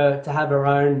want her to have her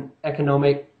own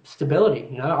economic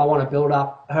stability. I want to build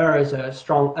up her as a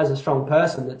strong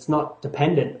person that's not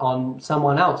dependent on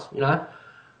someone else.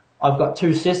 I've got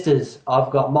 2 sisters.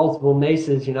 I've got multiple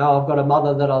nieces. I've got a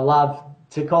mother that I love.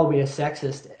 To call me a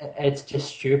sexist, it's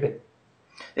just stupid.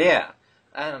 Yeah.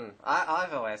 And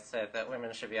I've always said that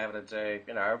women should be able to do,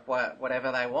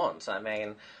 whatever they want. I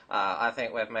mean, I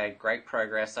think we've made great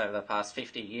progress over the past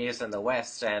 50 years in the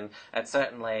West, and it's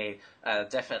certainly,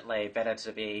 definitely better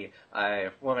to be a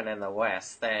woman in the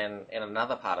West than in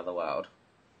another part of the world.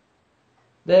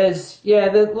 There's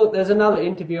another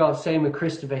interview I've seen with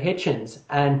Christopher Hitchens,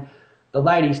 and the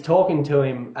lady's talking to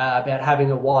him about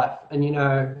having a wife,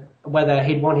 and, whether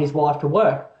he'd want his wife to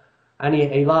work. And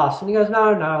he laughs and he goes,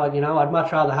 no, I'd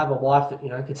much rather have a wife that,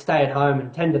 could stay at home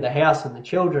and tend to the house and the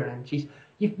children. And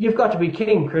you've got to be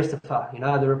kidding, Christopher.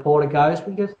 The reporter goes,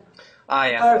 and he goes, oh,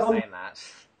 yes, I've seen that.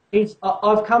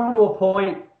 I've come to a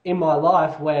point in my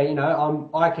life where,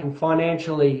 I can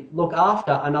financially look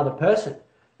after another person.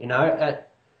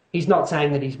 He's not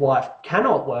saying that his wife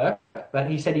cannot work, but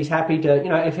he said he's happy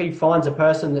to, if he finds a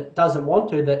person that doesn't want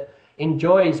to, that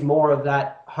enjoys more of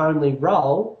that homely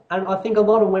role. And I think a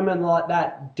lot of women like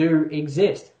that do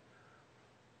exist.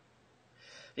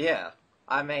 Yeah.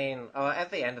 I mean, at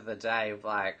the end of the day,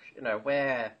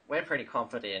 we're pretty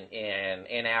confident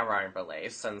in our own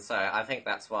beliefs, and so I think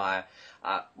that's why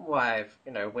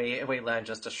we learn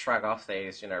just to shrug off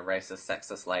these racist,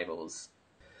 sexist labels.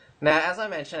 Now, as I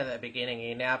mentioned at the beginning,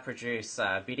 you now produce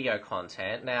video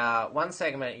content. Now, one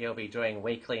segment you'll be doing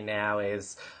weekly now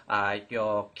is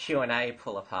your Q&A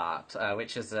pull-apart,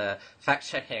 which is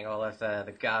fact-checking all of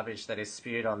the garbage that is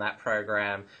spewed on that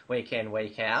program week in,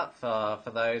 week out.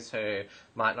 For those who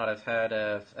might not have heard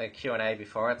of a Q&A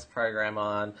before, it's a program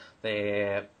on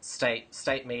the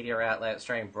state media outlet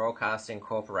Australian Broadcasting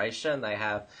Corporation. They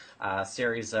have a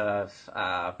series of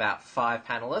about 5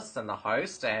 panellists and the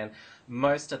host, and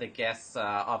most of the guests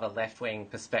are of a left-wing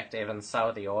perspective, and so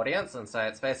are the audience, and so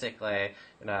it's basically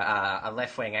a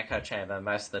left-wing echo chamber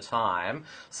most of the time.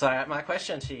 So my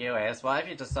question to you is, why have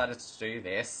you decided to do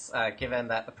this, given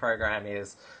that the program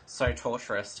is so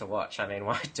torturous to watch? I mean,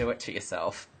 why do it to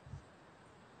yourself?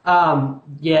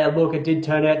 Look, it did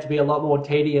turn out to be a lot more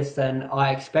tedious than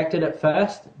I expected at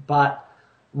first, but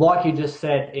like you just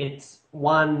said, it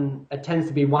tends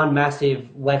to be one massive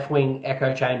left-wing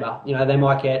echo chamber. They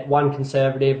might get one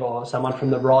conservative or someone from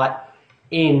the right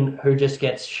in who just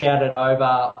gets shouted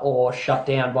over or shut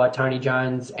down by Tony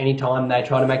Jones anytime they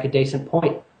try to make a decent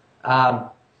point.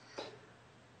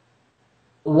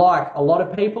 Like a lot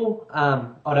of people,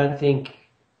 I don't think,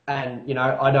 and, a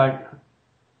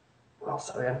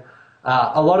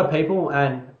lot of people,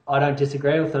 and I don't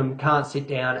disagree with them, can't sit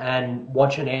down and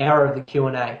watch an hour of the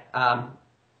Q&A,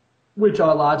 which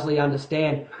I largely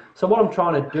understand. So what I'm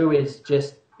trying to do is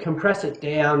just compress it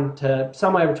down to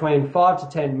somewhere between 5 to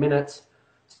 10 minutes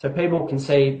so people can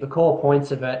see the core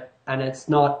points of it, and it's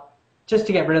not just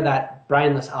to get rid of that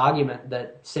brainless argument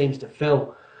that seems to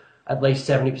fill at least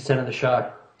 70% of the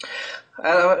show.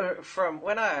 From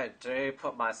when I do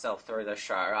put myself through the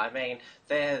show, I mean,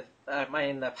 the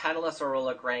panelists are all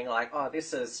agreeing like, oh,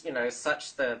 this is,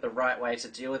 such the right way to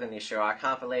deal with an issue. I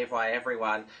can't believe why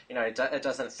everyone,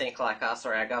 doesn't think like us,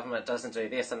 or our government doesn't do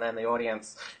this, and then the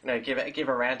audience, give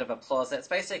a round of applause. It's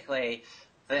basically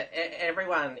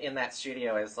everyone in that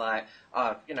studio is like,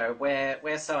 oh,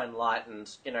 we're so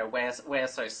enlightened, we're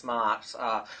so smart.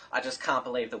 I just can't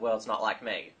believe the world's not like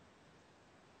me.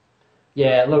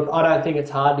 Yeah, look, I don't think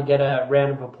it's hard to get a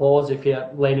round of applause if you're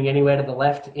leaning anywhere to the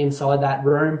left inside that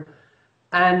room.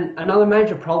 And another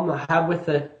major problem I have with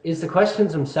it is the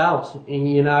questions themselves.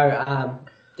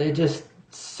 They're just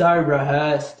so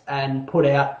rehearsed and put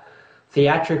out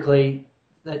theatrically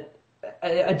that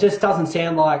it just doesn't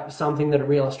sound like something that a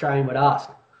real Australian would ask.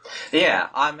 Yeah,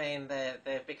 I mean,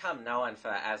 they've become known for,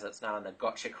 as it's known, the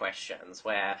gotcha questions,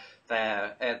 where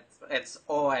it's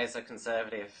always a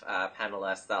conservative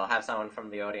panelist. They'll have someone from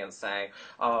the audience saying,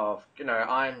 oh,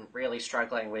 I'm really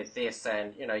struggling with this,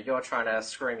 and, you're trying to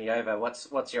screw me over.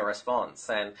 What's your response?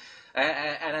 And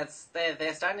it's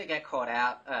they're starting to get caught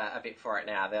out a bit for it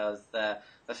now. There was the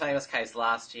famous case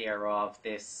last year of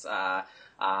this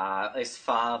this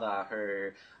father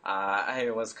who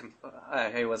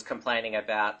was complaining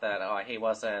about that he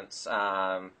wasn't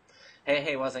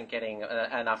he wasn't getting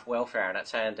enough welfare, and it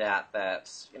turned out that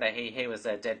he was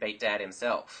a deadbeat dad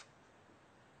himself.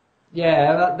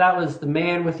 Yeah, that was the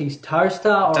man with his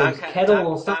toaster or his kettle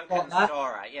or something like that.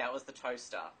 Storer. Yeah, it was the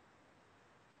toaster.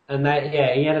 And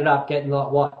he ended up getting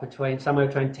somewhere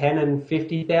between 10 and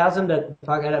 50,000, if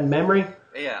I get it in memory.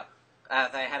 Yeah.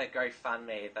 They had a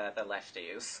GoFundMe, the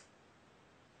lefties.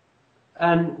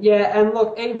 And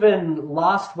look, even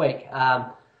last week,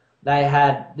 they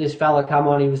had this fella come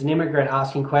on. He was an immigrant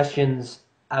asking questions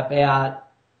about.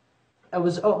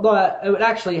 It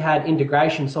actually had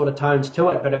integration sort of tones to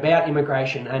it, but about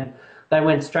immigration. And they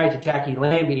went straight to Jackie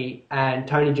Lambie, and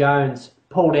Tony Jones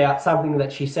pulled out something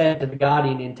that she said to The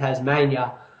Guardian in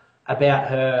Tasmania about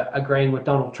her agreeing with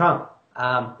Donald Trump.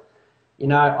 I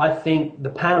think the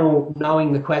panel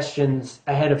knowing the questions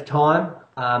ahead of time,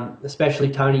 especially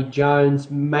Tony Jones,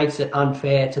 makes it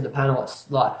unfair to the panelists.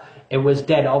 Like, it was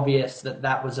dead obvious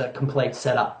that was a complete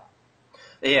setup.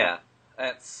 Yeah,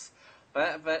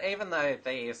 but even though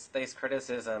these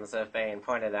criticisms have been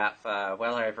pointed out for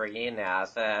well over a year now,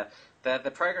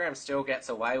 the program still gets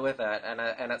away with it,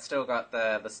 and it's still got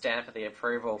the stamp of the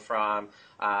approval from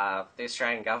the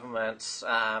Australian government,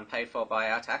 paid for by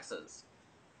our taxes.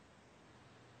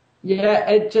 Yeah,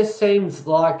 it just seems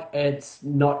like it's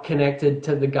not connected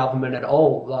to the government at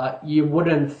all. Like, you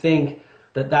wouldn't think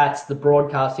that that's the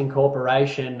broadcasting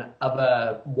corporation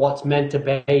of what's meant to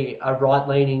be a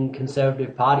right-leaning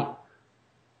conservative party.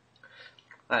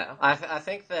 I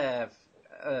think the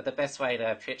best way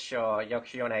to pitch your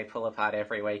Q&A pull-apart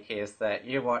every week is that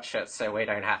you watch it so we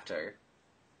don't have to.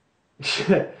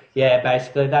 Yeah,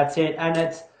 basically, that's it. And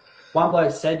it's... One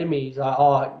bloke said to me, he's like,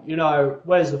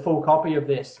 where's the full copy of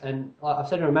this? And I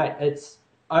said to him, mate, it's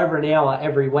over an hour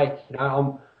every week.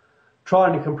 I'm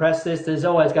trying to compress this. There's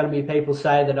always going to be people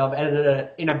say that I've edited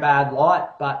it in a bad light,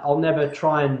 but I'll never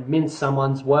try and mince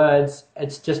someone's words.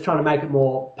 It's just trying to make it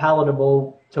more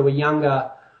palatable to a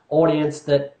younger audience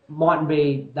that mightn't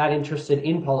be that interested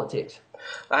in politics.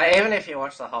 Even if you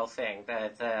watch the whole thing,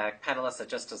 the panelists are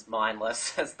just as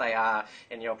mindless as they are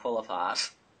in your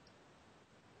pull-apart.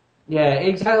 Yeah,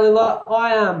 exactly. Like,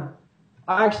 I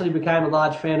actually became a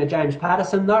large fan of James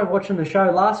Patterson, though, watching the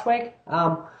show last week.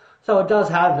 So it does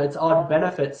have its odd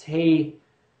benefits. He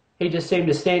just seemed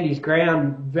to stand his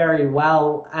ground very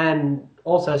well, and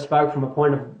also spoke from a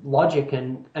point of logic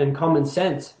and common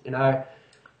sense.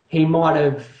 He might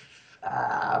have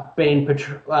been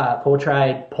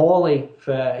portrayed poorly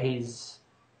for his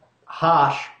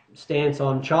harsh stance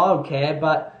on childcare,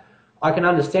 but I can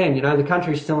understand, the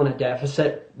country's still in a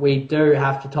deficit. We do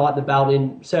have to tighten the belt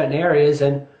in certain areas,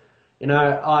 and,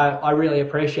 I really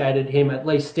appreciated him at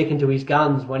least sticking to his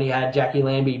guns when he had Jackie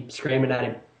Lambie screaming at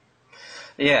him.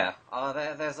 Yeah,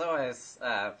 there's always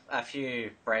a few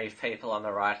brave people on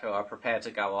the right who are prepared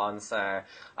to go on, so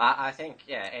I think,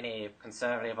 any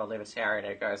conservative or libertarian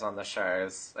who goes on the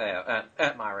shows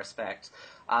earn my respect.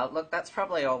 Look, that's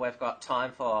probably all we've got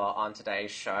time for on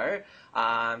today's show.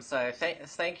 So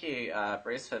thank you,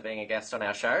 Bruce, for being a guest on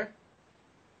our show.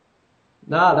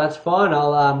 No, that's fine.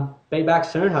 I'll be back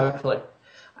soon, hopefully.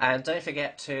 And don't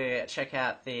forget to check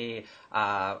out the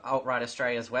Alt-Right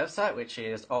Australia's website, which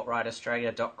is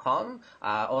altrightaustralia.com.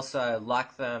 Also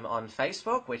like them on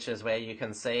Facebook, which is where you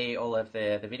can see all of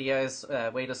the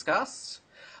videos we discussed.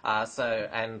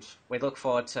 And we look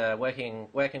forward to working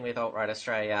with Alt-Right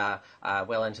Australia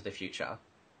well into the future.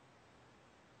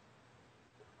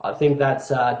 I think that's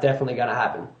definitely going to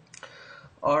happen.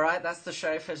 All right, that's the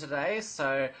show for today.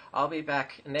 So I'll be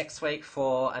back next week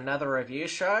for another review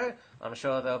show. I'm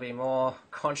sure there'll be more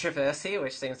controversy,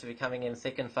 which seems to be coming in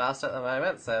thick and fast at the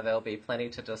moment, so there'll be plenty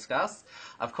to discuss.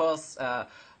 Of course,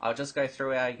 I'll just go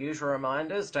through our usual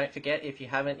reminders. Don't forget, if you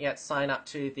haven't yet, sign up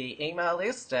to the email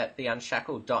list at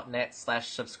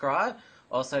theunshackled.net/subscribe.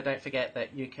 Also, don't forget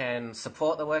that you can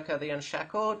support the work of The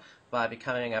Unshackled by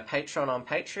becoming a patron on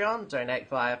Patreon, donate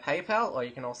via PayPal, or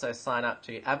you can also sign up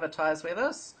to advertise with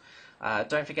us.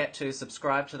 Don't forget to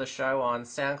subscribe to the show on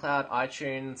SoundCloud,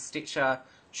 iTunes, Stitcher,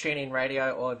 TuneIn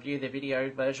Radio, or view the video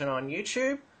version on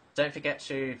YouTube. Don't forget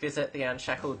to visit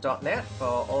theunshackled.net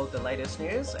for all the latest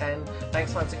news, and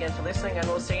thanks once again for listening, and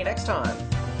we'll see you next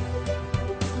time.